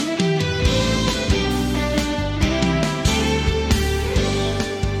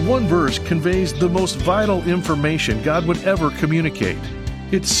one verse conveys the most vital information God would ever communicate.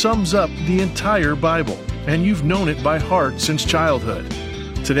 It sums up the entire Bible, and you've known it by heart since childhood.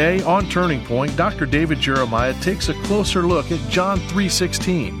 Today on Turning Point, Dr. David Jeremiah takes a closer look at John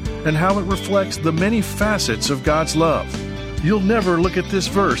 3:16 and how it reflects the many facets of God's love. You'll never look at this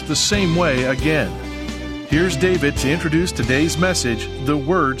verse the same way again. Here's David to introduce today's message, the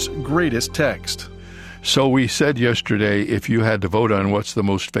Word's greatest text. So we said yesterday, if you had to vote on what's the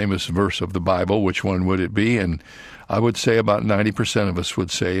most famous verse of the Bible, which one would it be? And I would say about 90% of us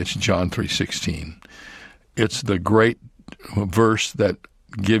would say it's John 3:16. It's the great verse that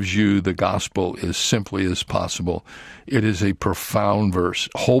gives you the gospel as simply as possible. It is a profound verse.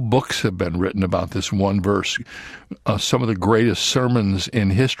 Whole books have been written about this one verse. Some of the greatest sermons in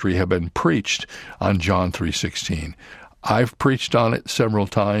history have been preached on John 3:16. I've preached on it several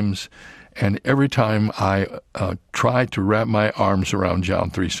times, and every time I try to wrap my arms around John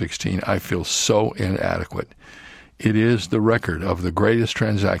 3:16, I feel so inadequate. It is the record of the greatest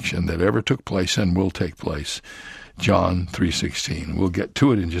transaction that ever took place and will take place. John 3:16. We'll get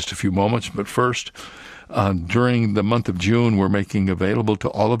to it in just a few moments, but first, during the month of June, we're making available to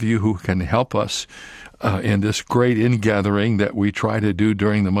all of you who can help us in this great ingathering that we try to do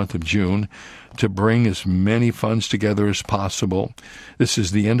during the month of June to bring as many funds together as possible. This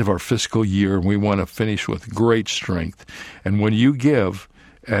is the end of our fiscal year, and we want to finish with great strength. And when you give,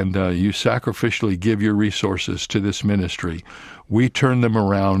 and you sacrificially give your resources to this ministry, we turn them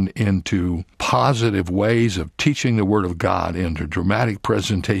around into positive ways of teaching the Word of God, into dramatic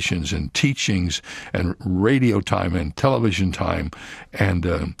presentations and teachings and radio time and television time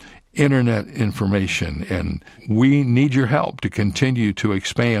and internet information. And we need your help to continue to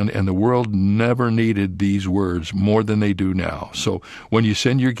expand, and the world never needed these words more than they do now. So when you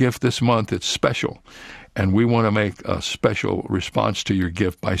send your gift this month, it's special. And we want to make a special response to your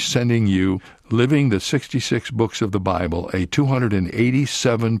gift by sending you Living the 66 Books of the Bible, a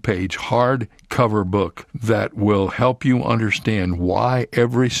 287-page hardcover book that will help you understand why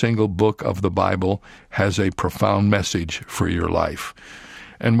every single book of the Bible has a profound message for your life.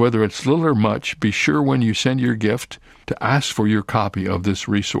 And whether it's little or much, be sure when you send your gift to ask for your copy of this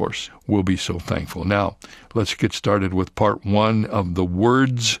resource. We'll be so thankful. Now, let's get started with part one of the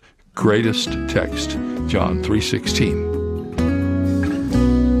Word's greatest text, John 3:16.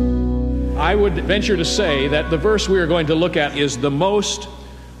 I would venture to say that the verse we are going to look at is the most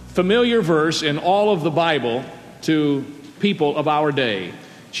familiar verse in all of the Bible to people of our day.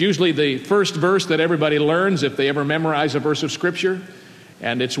 It's usually the first verse that everybody learns if they ever memorize a verse of Scripture,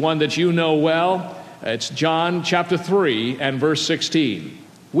 and it's one that you know well. It's John chapter 3 and verse 16.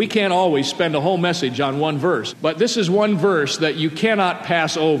 We can't always spend a whole message on one verse, but this is one verse that you cannot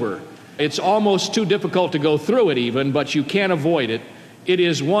pass over. It's almost too difficult to go through it even, but you can't avoid it. It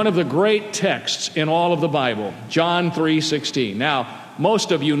is one of the great texts in all of the Bible, John 3:16. Now,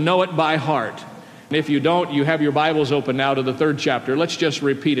 most of you know it by heart. And if you don't, you have your Bibles open now to the 3rd chapter. Let's just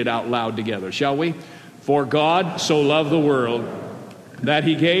repeat it out loud together, shall we? For God so loved the world that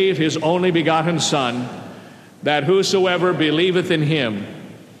he gave his only begotten Son, that whosoever believeth in him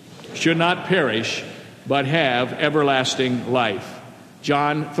should not perish, but have everlasting life.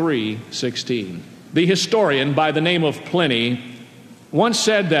 John 3:16. The historian by the name of Pliny once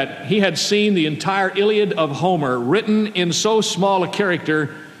said that he had seen the entire Iliad of Homer written in so small a character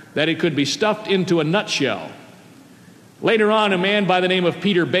that it could be stuffed into a nutshell. Later on, a man by the name of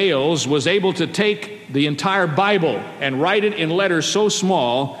Peter Bales was able to take the entire Bible and write it in letters so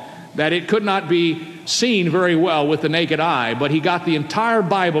small that it could not be seen very well with the naked eye, but he got the entire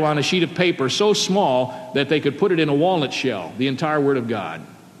Bible on a sheet of paper so small that they could put it in a walnut shell, the entire Word of God.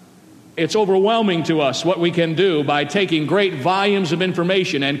 It's overwhelming to us what we can do by taking great volumes of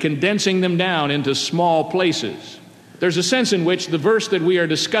information and condensing them down into small places. There's a sense in which the verse that we are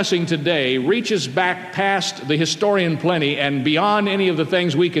discussing today reaches back past the historian Pliny and beyond any of the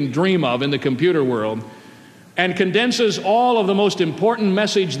things we can dream of in the computer world, and condenses all of the most important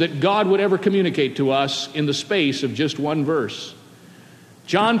message that God would ever communicate to us in the space of just one verse.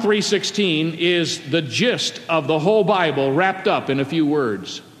 John 3:16 is the gist of the whole Bible wrapped up in a few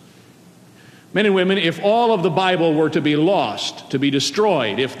words. Men and women, if all of the Bible were to be lost, to be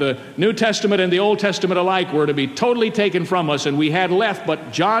destroyed, if the New Testament and the Old Testament alike were to be totally taken from us and we had left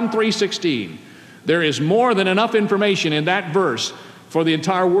but John 3:16, there is more than enough information in that verse for the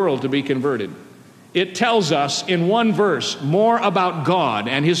entire world to be converted. It tells us in one verse more about God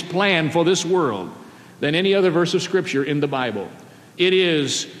and his plan for this world than any other verse of Scripture in the Bible. It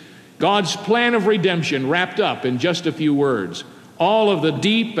is God's plan of redemption wrapped up in just a few words. All of the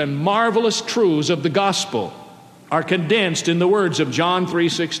deep and marvelous truths of the gospel are condensed in the words of John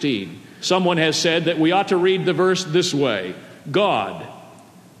 3:16. Someone has said that we ought to read the verse this way: God,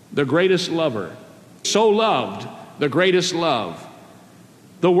 the greatest lover, so loved the greatest love,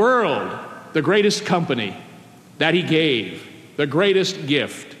 the world, the greatest company, that he gave the greatest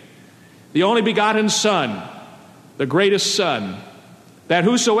gift, the only begotten Son, the greatest Son, that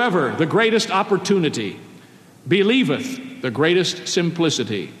whosoever, the greatest opportunity, believeth, the greatest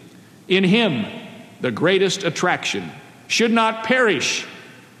simplicity, in him, the greatest attraction, should not perish,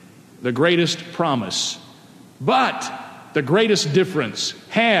 the greatest promise, but the greatest difference,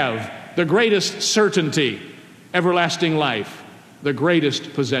 have the greatest certainty, everlasting life, the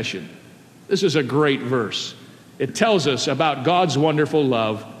greatest possession. This is a great verse. It tells us about God's wonderful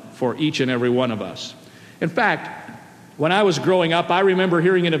love for each and every one of us. In fact, when I was growing up, I remember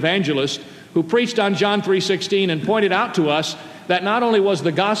hearing an evangelist who preached on John 3:16 and pointed out to us that not only was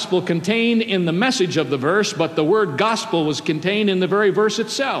the gospel contained in the message of the verse, but the word gospel was contained in the very verse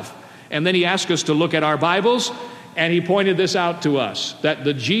itself. And then he asked us to look at our Bibles, and he pointed this out to us, that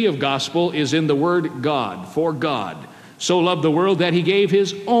the G of gospel is in the word God, for God. So loved the world that he gave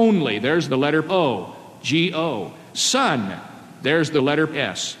his only, there's the letter O, G-O, Son, there's the letter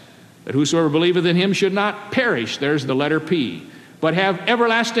S, that whosoever believeth in him should not perish, there's the letter P, but have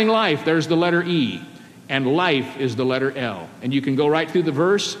everlasting life, there's the letter E, and life is the letter L. And you can go right through the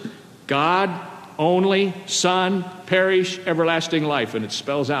verse, God, only, Son, perish, everlasting life, and it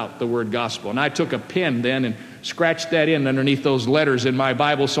spells out the word gospel. And I took a pen then and scratched that in underneath those letters in my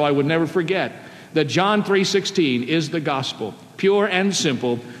Bible so I would never forget that John 3:16 is the gospel, pure and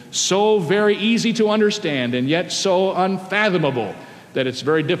simple, so very easy to understand and yet so unfathomable that it's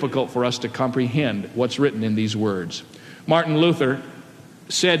very difficult for us to comprehend what's written in these words. Martin Luther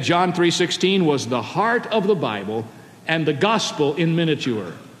said John 3:16 was the heart of the Bible and the gospel in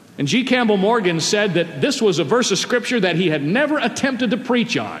miniature. And G. Campbell Morgan said that this was a verse of Scripture that he had never attempted to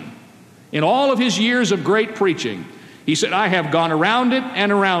preach on in all of his years of great preaching. He said, I have gone around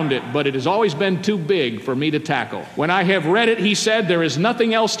it, but it has always been too big for me to tackle. When I have read it, he said, there is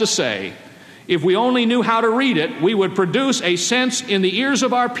nothing else to say. If we only knew how to read it, we would produce a sense in the ears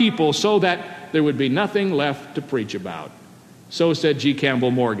of our people so that there would be nothing left to preach about. So said G.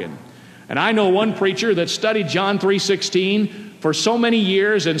 Campbell Morgan. And I know one preacher that studied John 3:16 for so many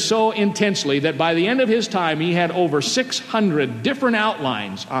years and so intensely that by the end of his time, he had over 600 different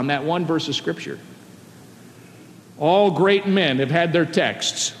outlines on that one verse of Scripture. All great men have had their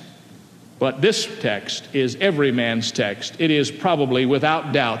texts, but this text is every man's text. It is probably,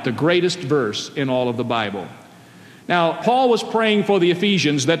 without doubt, the greatest verse in all of the Bible. Now, Paul was praying for the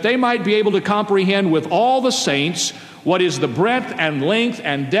Ephesians that they might be able to comprehend with all the saints what is the breadth and length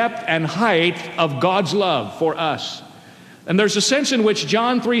and depth and height of God's love for us. And there's a sense in which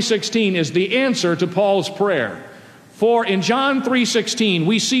John 3:16 is the answer to Paul's prayer. For in John 3:16,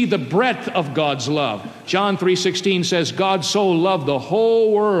 we see the breadth of God's love. John 3:16 says, God so loved the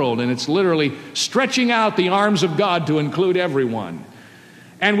whole world, and it's literally stretching out the arms of God to include everyone.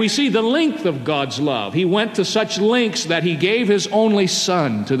 And we see the length of God's love. He went to such lengths that he gave his only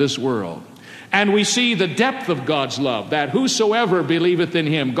Son to this world. And we see the depth of God's love, that whosoever believeth in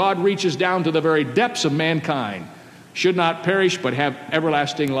him, God reaches down to the very depths of mankind, should not perish but have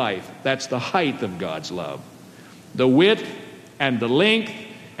everlasting life. That's the height of God's love. The width and the length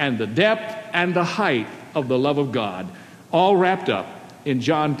and the depth and the height of the love of God, all wrapped up in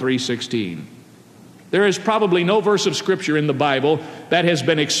John 3:16. There is probably no verse of Scripture in the Bible that has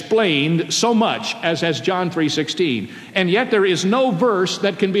been explained so much as has John 3:16. And yet there is no verse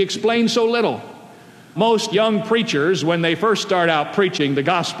that can be explained so little. Most young preachers, when they first start out preaching the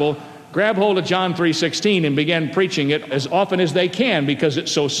gospel, grab hold of John 3:16 and begin preaching it as often as they can because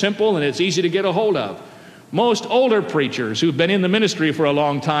it's so simple and it's easy to get a hold of. Most older preachers who've been in the ministry for a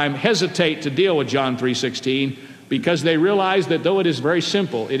long time hesitate to deal with John 3:16 because they realize that though it is very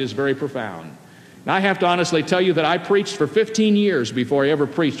simple, it is very profound. And I have to honestly tell you that I preached for 15 years before I ever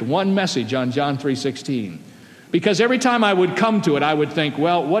preached one message on John 3:16. Because every time I would come to it, I would think,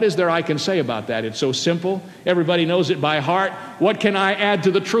 well, what is there I can say about that? It's so simple. Everybody knows it by heart. What can I add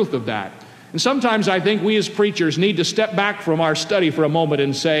to the truth of that? And sometimes I think we as preachers need to step back from our study for a moment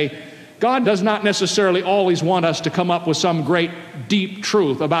and say, God does not necessarily always want us to come up with some great deep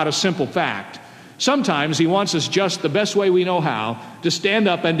truth about a simple fact. Sometimes he wants us just the best way we know how to stand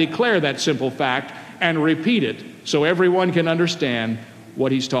up and declare that simple fact and repeat it so everyone can understand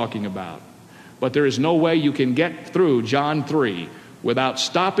what he's talking about. But there is no way you can get through John 3 without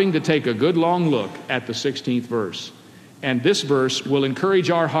stopping to take a good long look at the 16th verse. And this verse will encourage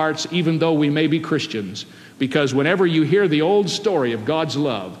our hearts even though we may be Christians, because whenever you hear the old story of God's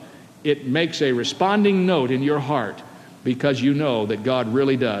love, it makes a responding note in your heart because you know that God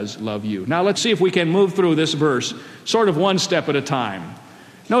really does love you. Now let's see if we can move through this verse sort of one step at a time.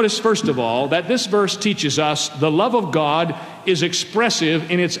 Notice, first of all, that this verse teaches us the love of God is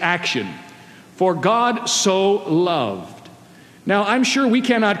expressive in its action. For God so loved. Now, I'm sure we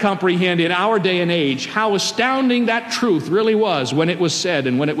cannot comprehend in our day and age how astounding that truth really was when it was said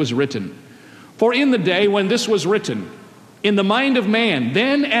and when it was written. For in the day when this was written, in the mind of man,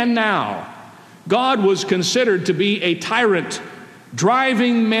 then and now, God was considered to be a tyrant,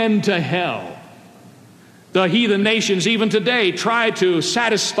 driving men to hell. The heathen nations even today try to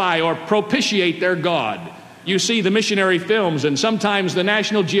satisfy or propitiate their God. You see the missionary films and sometimes the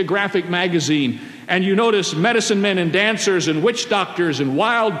National Geographic magazine, and you notice medicine men and dancers and witch doctors and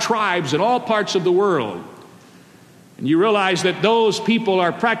wild tribes in all parts of the world. And you realize that those people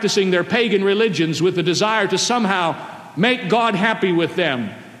are practicing their pagan religions with the desire to somehow make God happy with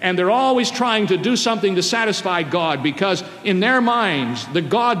them. And they're always trying to do something to satisfy God, because in their minds, the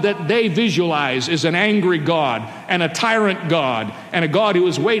God that they visualize is an angry God and a tyrant God and a God who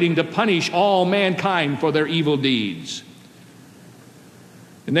is waiting to punish all mankind for their evil deeds.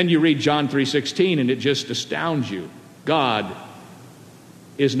 And then you read John 3:16 and it just astounds you. God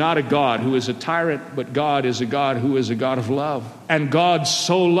is not a God who is a tyrant, but God is a God who is a God of love. And God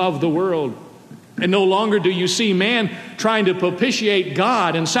so loved the world. And no longer do you see man trying to propitiate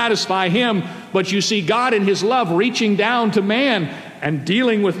God and satisfy him, but you see God in his love reaching down to man and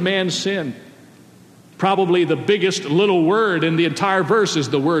dealing with man's sin. Probably the biggest little word in the entire verse is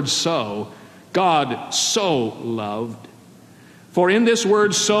the word so. God so loved. For in this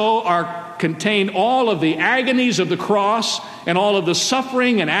word so are contained all of the agonies of the cross and all of the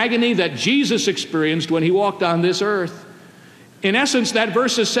suffering and agony that Jesus experienced when he walked on this earth. In essence, that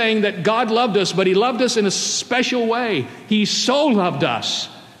verse is saying that God loved us, but he loved us in a special way. He so loved us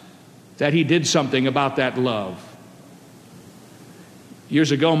that he did something about that love.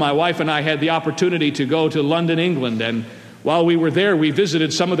 Years ago, my wife and I had the opportunity to go to London, England, and while we were there, we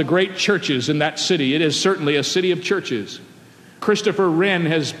visited some of the great churches in that city. It is certainly a city of churches. Christopher Wren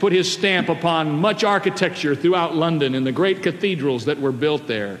has put his stamp upon much architecture throughout London and the great cathedrals that were built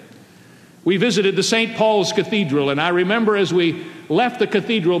there. We visited the St. Paul's Cathedral, and I remember as we left the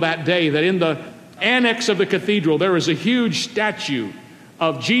cathedral that day that in the annex of the cathedral there was a huge statue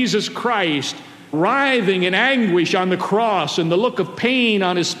of Jesus Christ writhing in anguish on the cross, and the look of pain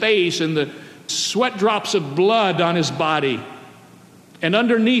on his face and the sweat drops of blood on his body. And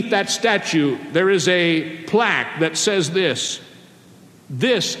underneath that statue there is a plaque that says this: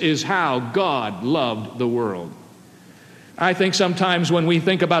 "This is how God loved the world." I think sometimes when we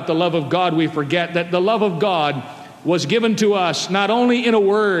think about the love of God, we forget that the love of God was given to us not only in a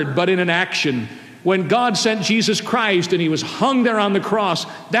word, but in an action. When God sent Jesus Christ and he was hung there on the cross,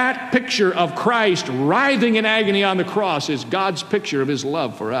 that picture of Christ writhing in agony on the cross is God's picture of his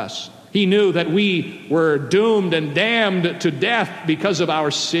love for us. He knew that we were doomed and damned to death because of our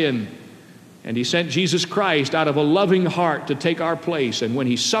sin. And he sent Jesus Christ out of a loving heart to take our place. And when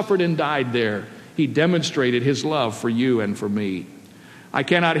he suffered and died there, he demonstrated his love for you and for me. I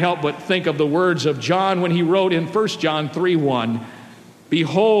cannot help but think of the words of John when he wrote in 1 John 3:1,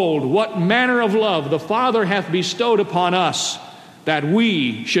 "Behold, what manner of love the Father hath bestowed upon us, that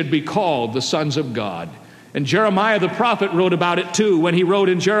we should be called the sons of God." And Jeremiah the prophet wrote about it too when he wrote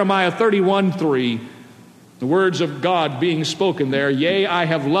in Jeremiah 31:3, the words of God being spoken there, "Yea, I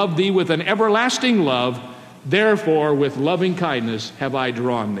have loved thee with an everlasting love, therefore with loving kindness have I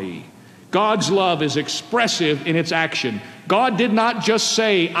drawn thee." God's love is expressive in its action. God did not just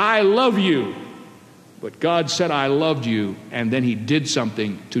say, "I love you," but God said, "I loved you," and then he did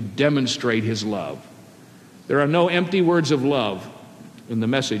something to demonstrate his love. There are no empty words of love in the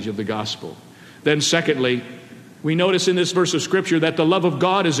message of the gospel. Then secondly, we notice in this verse of Scripture that the love of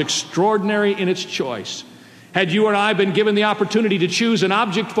God is extraordinary in its choice. Had you or I been given the opportunity to choose an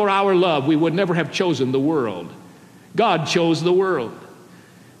object for our love, we would never have chosen the world. God chose the world.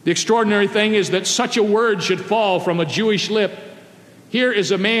 The extraordinary thing is that such a word should fall from a Jewish lip. Here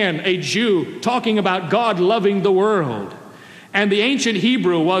is a man, a Jew, talking about God loving the world. And the ancient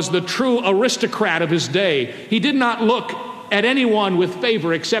Hebrew was the true aristocrat of his day. He did not look at anyone with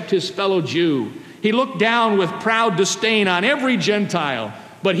favor except his fellow Jew. He looked down with proud disdain on every Gentile.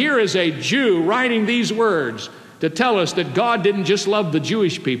 But here is a Jew writing these words to tell us that God didn't just love the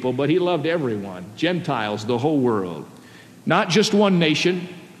Jewish people, but he loved everyone, Gentiles, the whole world. Not just one nation.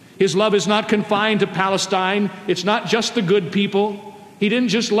 His love is not confined to Palestine. It's not just the good people. He didn't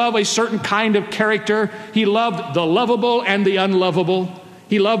just love a certain kind of character. He loved the lovable and the unlovable.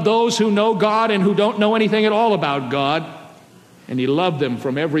 He loved those who know God and who don't know anything at all about God. And he loved them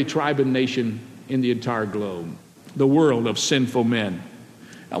from every tribe and nation in the entire globe, the world of sinful men.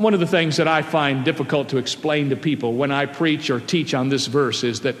 Now, one of the things that I find difficult to explain to people when I preach or teach on this verse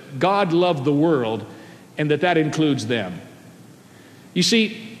is that God loved the world and that includes them. You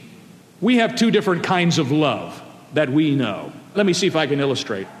see, we have two different kinds of love that we know. Let me see if I can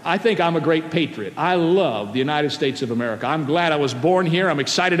illustrate. I think I'm a great patriot. I love the United States of America. I'm glad I was born here. I'm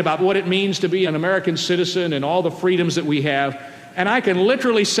excited about what it means to be an American citizen and all the freedoms that we have. And I can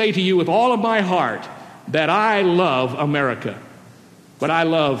literally say to you with all of my heart that I love America. But I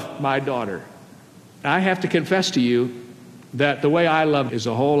love my daughter. I have to confess to you that the way I love is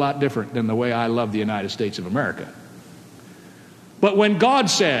a whole lot different than the way I love the United States of America. But when God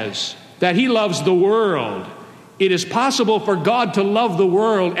says that He loves the world, it is possible for God to love the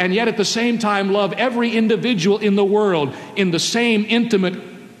world and yet at the same time love every individual in the world in the same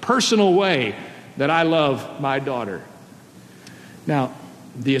intimate, personal way that I love my daughter. Now,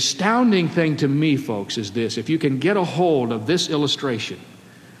 the astounding thing to me, folks, is this. If you can get a hold of this illustration,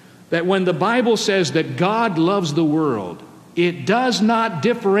 that when the Bible says that God loves the world, it does not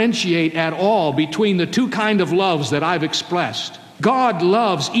differentiate at all between the two kinds of loves that I've expressed. God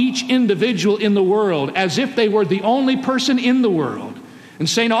loves each individual in the world as if they were the only person in the world. And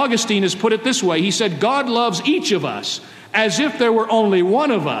St. Augustine has put it this way. He said, God loves each of us as if there were only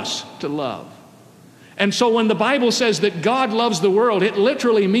one of us to love. And so when the Bible says that God loves the world, it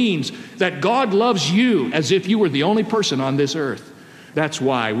literally means that God loves you as if you were the only person on this earth. That's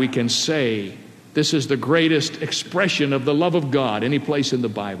why we can say this is the greatest expression of the love of God any place in the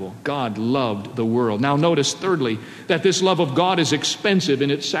Bible. God loved the world. Now notice, thirdly, that this love of God is expensive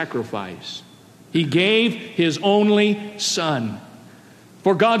in its sacrifice. He gave His only Son.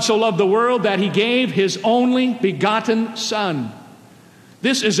 For God so loved the world that He gave His only begotten Son.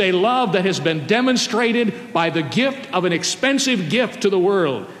 This is a love that has been demonstrated by the gift of an expensive gift to the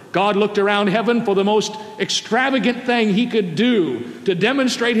world. God looked around heaven for the most extravagant thing He could do to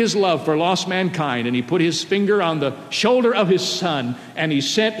demonstrate His love for lost mankind. And He put His finger on the shoulder of His Son, and He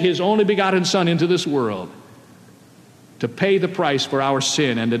sent His only begotten Son into this world to pay the price for our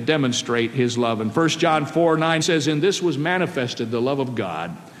sin and to demonstrate His love. And 1 John 4:9 says, "In this was manifested the love of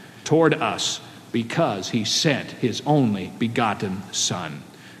God toward us, because He sent His only begotten Son."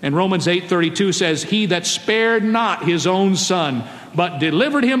 And Romans 8:32 says, "He that spared not His own Son, but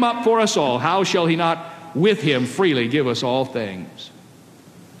delivered Him up for us all, how shall He not with Him freely give us all things?"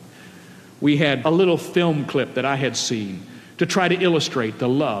 We had a little film clip that I had seen to try to illustrate the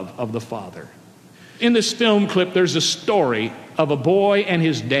love of the Father. In this film clip, there's a story of a boy and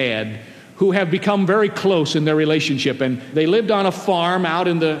his dad who have become very close in their relationship. And they lived on a farm out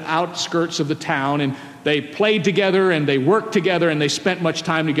in the outskirts of the town, and they played together and they worked together and they spent much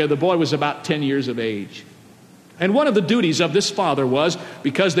time together. The boy was about 10 years of age. And one of the duties of this father was,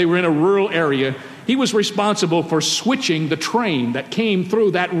 because they were in a rural area, he was responsible for switching the train that came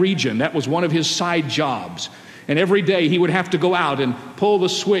through that region. That was one of his side jobs. And every day he would have to go out and pull the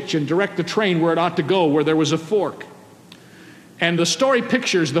switch and direct the train where it ought to go, where there was a fork. And the story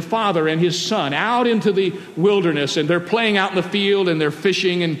pictures the father and his son out into the wilderness, and they're playing out in the field and they're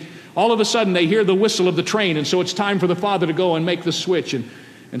fishing, and all of a sudden they hear the whistle of the train, and so it's time for the father to go and make the switch.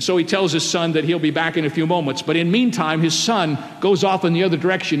 And so he tells his son that he'll be back in a few moments. But in the meantime, his son goes off in the other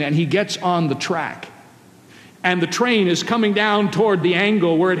direction and he gets on the track. And the train is coming down toward the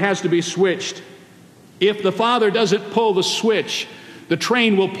angle where it has to be switched. If the father doesn't pull the switch, the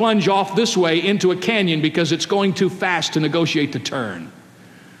train will plunge off this way into a canyon because it's going too fast to negotiate the turn.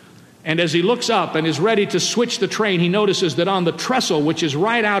 And as he looks up and is ready to switch the train, he notices that on the trestle, which is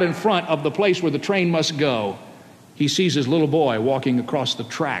right out in front of the place where the train must go, he sees his little boy walking across the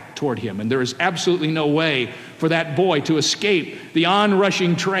track toward him. And there is absolutely no way for that boy to escape the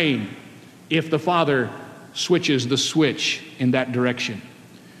onrushing train if the father switches the switch in that direction.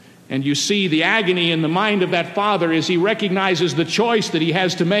 And you see the agony in the mind of that father as he recognizes the choice that he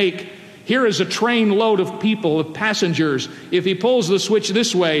has to make. Here is a train load of people, of passengers. If he pulls the switch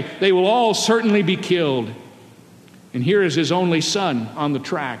this way, they will all certainly be killed. And here is his only son on the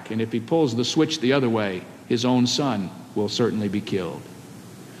track. And if he pulls the switch the other way, his own son will certainly be killed.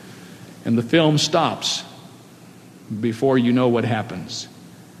 And the film stops before you know what happens.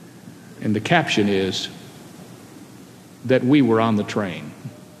 And the caption is that we were on the train.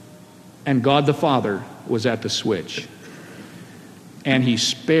 And God the Father was at the switch. And He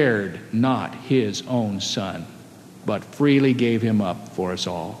spared not His own Son, but freely gave Him up for us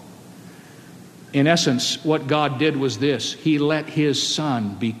all. In essence, what God did was this: He let His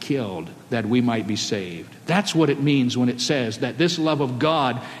Son be killed that we might be saved. That's what it means when it says that this love of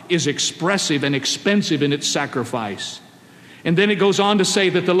God is expressive and expensive in its sacrifice. And then it goes on to say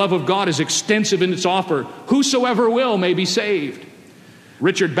that the love of God is extensive in its offer. Whosoever will may be saved.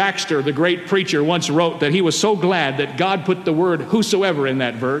 Richard Baxter, the great preacher, once wrote that he was so glad that God put the word whosoever in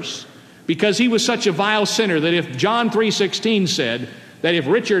that verse, because he was such a vile sinner that if John 3:16 said that if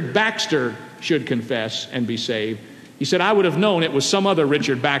Richard Baxter should confess and be saved, he said, I would have known it was some other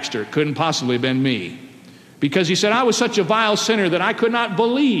Richard Baxter. It couldn't possibly have been me. Because he said, I was such a vile sinner that I could not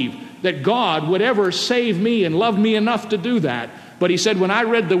believe that God would ever save me and love me enough to do that. But he said, when I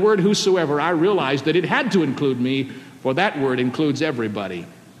read the word whosoever, I realized that it had to include me, for that word includes everybody.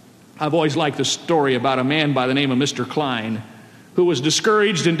 I've always liked the story about a man by the name of Mr. Klein, who was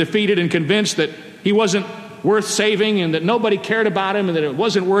discouraged and defeated and convinced that he wasn't worth saving and that nobody cared about him and that it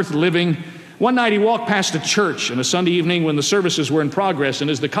wasn't worth living. One night he walked past a church on a Sunday evening when the services were in progress,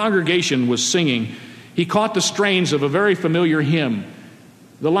 and as the congregation was singing, he caught the strains of a very familiar hymn,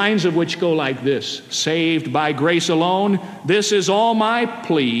 the lines of which go like this: saved by grace alone, this is all my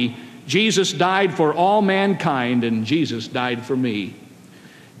plea. Jesus died for all mankind, and Jesus died for me.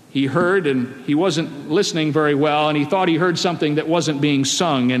 He heard, and he wasn't listening very well, and he thought he heard something that wasn't being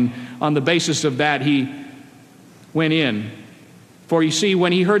sung, and on the basis of that, he went in. For you see,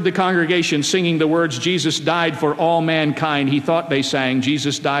 when he heard the congregation singing the words, Jesus died for all mankind, he thought they sang,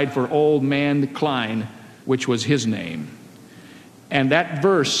 Jesus died for old man Klein, which was his name. And that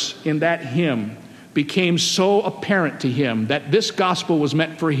verse in that hymn became so apparent to him that this gospel was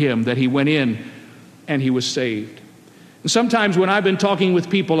meant for him that he went in and he was saved. And sometimes when I've been talking with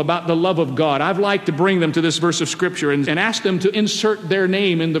people about the love of God, I've liked to bring them to this verse of Scripture and ask them to insert their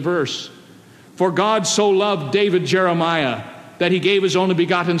name in the verse. For God so loved David Jeremiah that he gave his only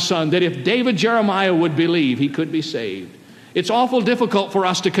begotten son, that if David Jeremiah would believe, he could be saved. It's awful difficult for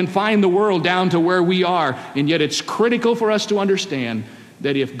us to confine the world down to where we are, and yet it's critical for us to understand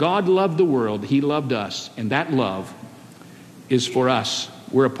that if God loved the world, he loved us, and that love is for us.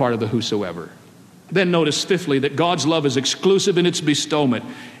 We're a part of the whosoever. Then notice, fifthly, that God's love is exclusive in its bestowment.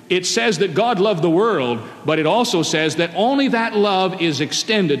 It says that God loved the world, but it also says that only that love is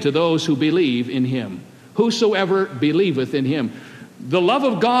extended to those who believe in him. Whosoever believeth in him. The love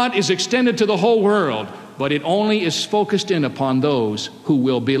of God is extended to the whole world, but it only is focused in upon those who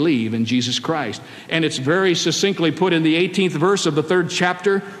will believe in Jesus Christ. And it's very succinctly put in the 18th verse of the 3rd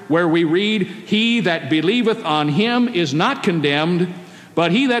chapter, where we read, he that believeth on him is not condemned,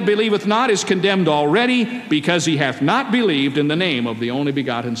 but he that believeth not is condemned already, because he hath not believed in the name of the only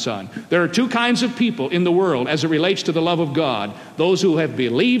begotten Son. There are two kinds of people in the world as it relates to the love of God: those who have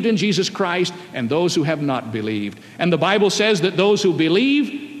believed in Jesus Christ and those who have not believed. And the Bible says that those who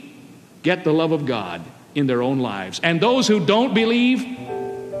believe get the love of God in their own lives. And those who don't believe,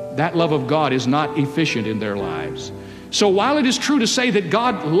 that love of God is not efficient in their lives. So while it is true to say that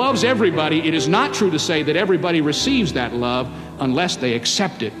God loves everybody, it is not true to say that everybody receives that love unless they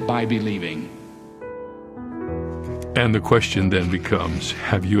accept it by believing. And the question then becomes,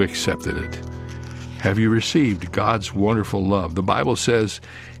 have you accepted it? Have you received God's wonderful love? The Bible says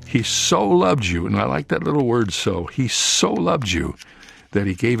he so loved you, and I like that little word so. He so loved you that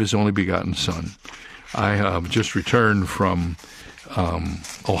he gave his only begotten Son. I just returned from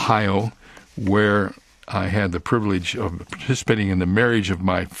Ohio, where I had the privilege of participating in the marriage of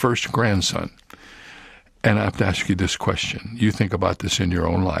my first grandson. And I have to ask you this question. You think about this in your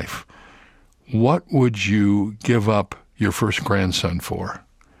own life. What would you give up your first grandson for?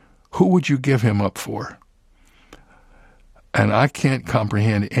 Who would you give him up for? And I can't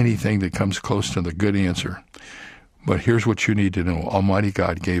comprehend anything that comes close to the good answer. But here's what you need to know. Almighty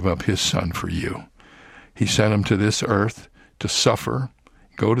God gave up his Son for you. He sent him to this earth to suffer,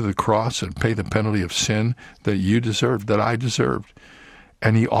 go to the cross and pay the penalty of sin that you deserved, that I deserved.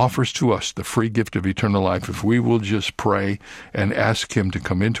 And he offers to us the free gift of eternal life if we will just pray and ask him to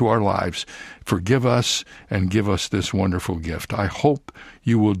come into our lives, forgive us, and give us this wonderful gift. I hope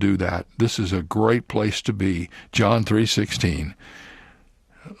you will do that. This is a great place to be. John 3:16.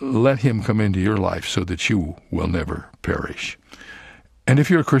 Let him come into your life so that you will never perish. And if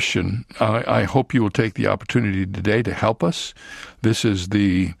you're a Christian, I hope you will take the opportunity today to help us. This is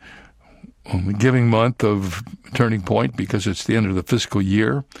the giving month of Turning Point because it's the end of the fiscal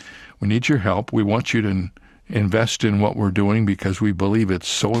year. We need your help. We want you to invest in what we're doing because we believe it's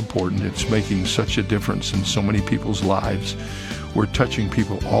so important. It's making such a difference in so many people's lives. We're touching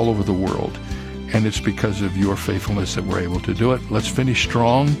people all over the world, and it's because of your faithfulness that we're able to do it. Let's finish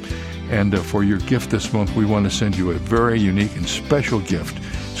strong. And for your gift this month, we want to send you a very unique and special gift.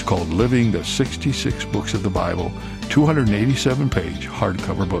 It's called Living the 66 Books of the Bible, 287-page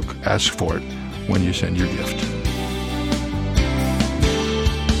hardcover book. Ask for it when you send your gift.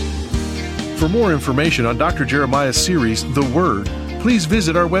 For more information on Dr. Jeremiah's series, The Word, please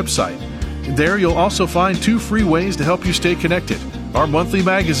visit our website. There you'll also find 2 free ways to help you stay connected: our monthly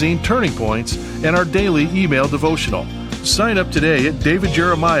magazine, Turning Points, and our daily email devotional. Sign up today at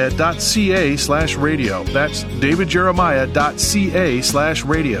davidjeremiah.ca/radio. That's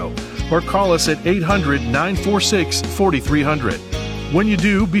davidjeremiah.ca/radio. Or call us at 800-946-4300. When you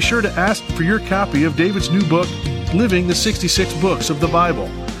do, be sure to ask for your copy of David's new book, Living the 66 Books of the Bible,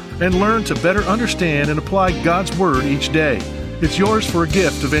 and learn to better understand and apply God's Word each day. It's yours for a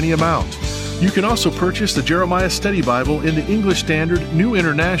gift of any amount. You can also purchase the Jeremiah Study Bible in the English Standard, New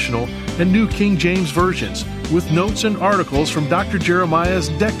International, and New King James versions, with notes and articles from Dr. Jeremiah's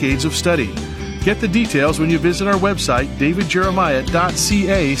decades of study. Get the details when you visit our website,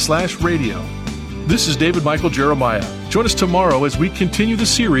 davidjeremiah.ca/radio. This is David Michael Jeremiah. Join us tomorrow as we continue the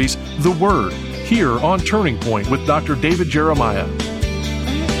series, The Word, here on Turning Point with Dr. David Jeremiah.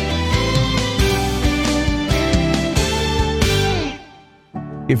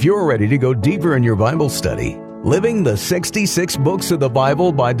 If you're ready to go deeper in your Bible study, Living the 66 Books of the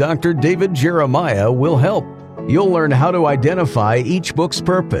Bible by Dr. David Jeremiah will help. You'll learn how to identify each book's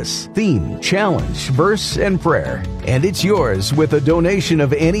purpose, theme, challenge, verse, and prayer. And it's yours with a donation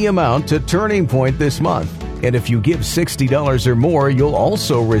of any amount to Turning Point this month. And if you give $60 or more, you'll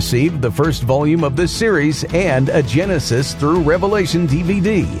also receive the first volume of this series and a Genesis through Revelation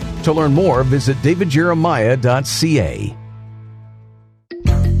DVD. To learn more, visit davidjeremiah.ca.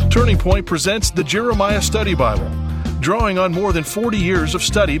 Turning Point presents the Jeremiah Study Bible, drawing on more than 40 years of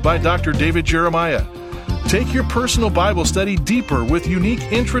study by Dr. David Jeremiah. Take your personal Bible study deeper with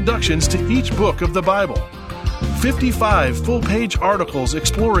unique introductions to each book of the Bible. 55 full-page articles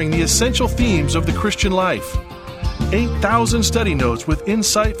exploring the essential themes of the Christian life. 8,000 study notes with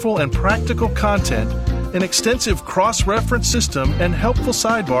insightful and practical content, an extensive cross-reference system, and helpful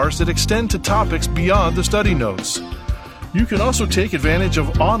sidebars that extend to topics beyond the study notes. You can also take advantage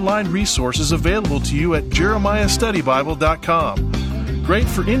of online resources available to you at jeremiahstudybible.com. Great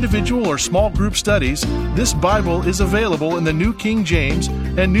for individual or small group studies, this Bible is available in the New King James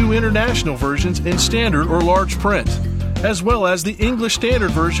and New International versions in standard or large print, as well as the English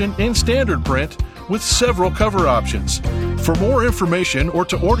Standard Version in standard print with several cover options. For more information or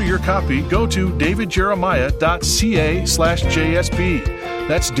to order your copy, go to davidjeremiah.ca/JSB.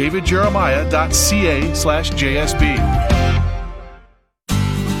 That's davidjeremiah.ca/JSB.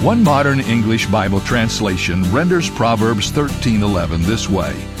 One modern English Bible translation renders Proverbs 13:11 this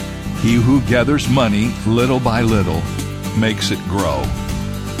way: "He who gathers money little by little makes it grow."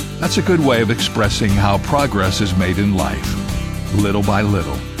 That's a good way of expressing how progress is made in life, little by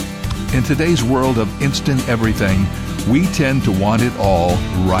little. In today's world of instant everything, we tend to want it all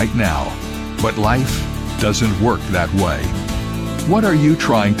right now. But life doesn't work that way. What are you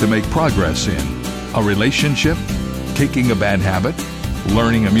trying to make progress in? A relationship? Kicking a bad habit?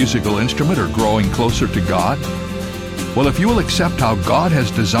 Learning a musical instrument, or growing closer to God? Well, if you will accept how God has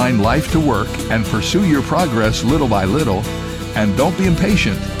designed life to work and pursue your progress little by little, and don't be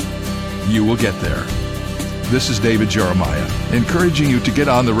impatient, you will get there. This is David Jeremiah, encouraging you to get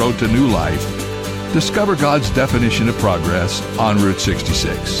on the road to new life. Discover God's definition of progress on Route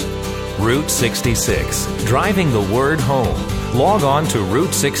 66. Route 66, driving the word home. Log on to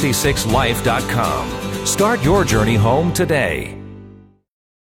Route66Life.com. Start your journey home today.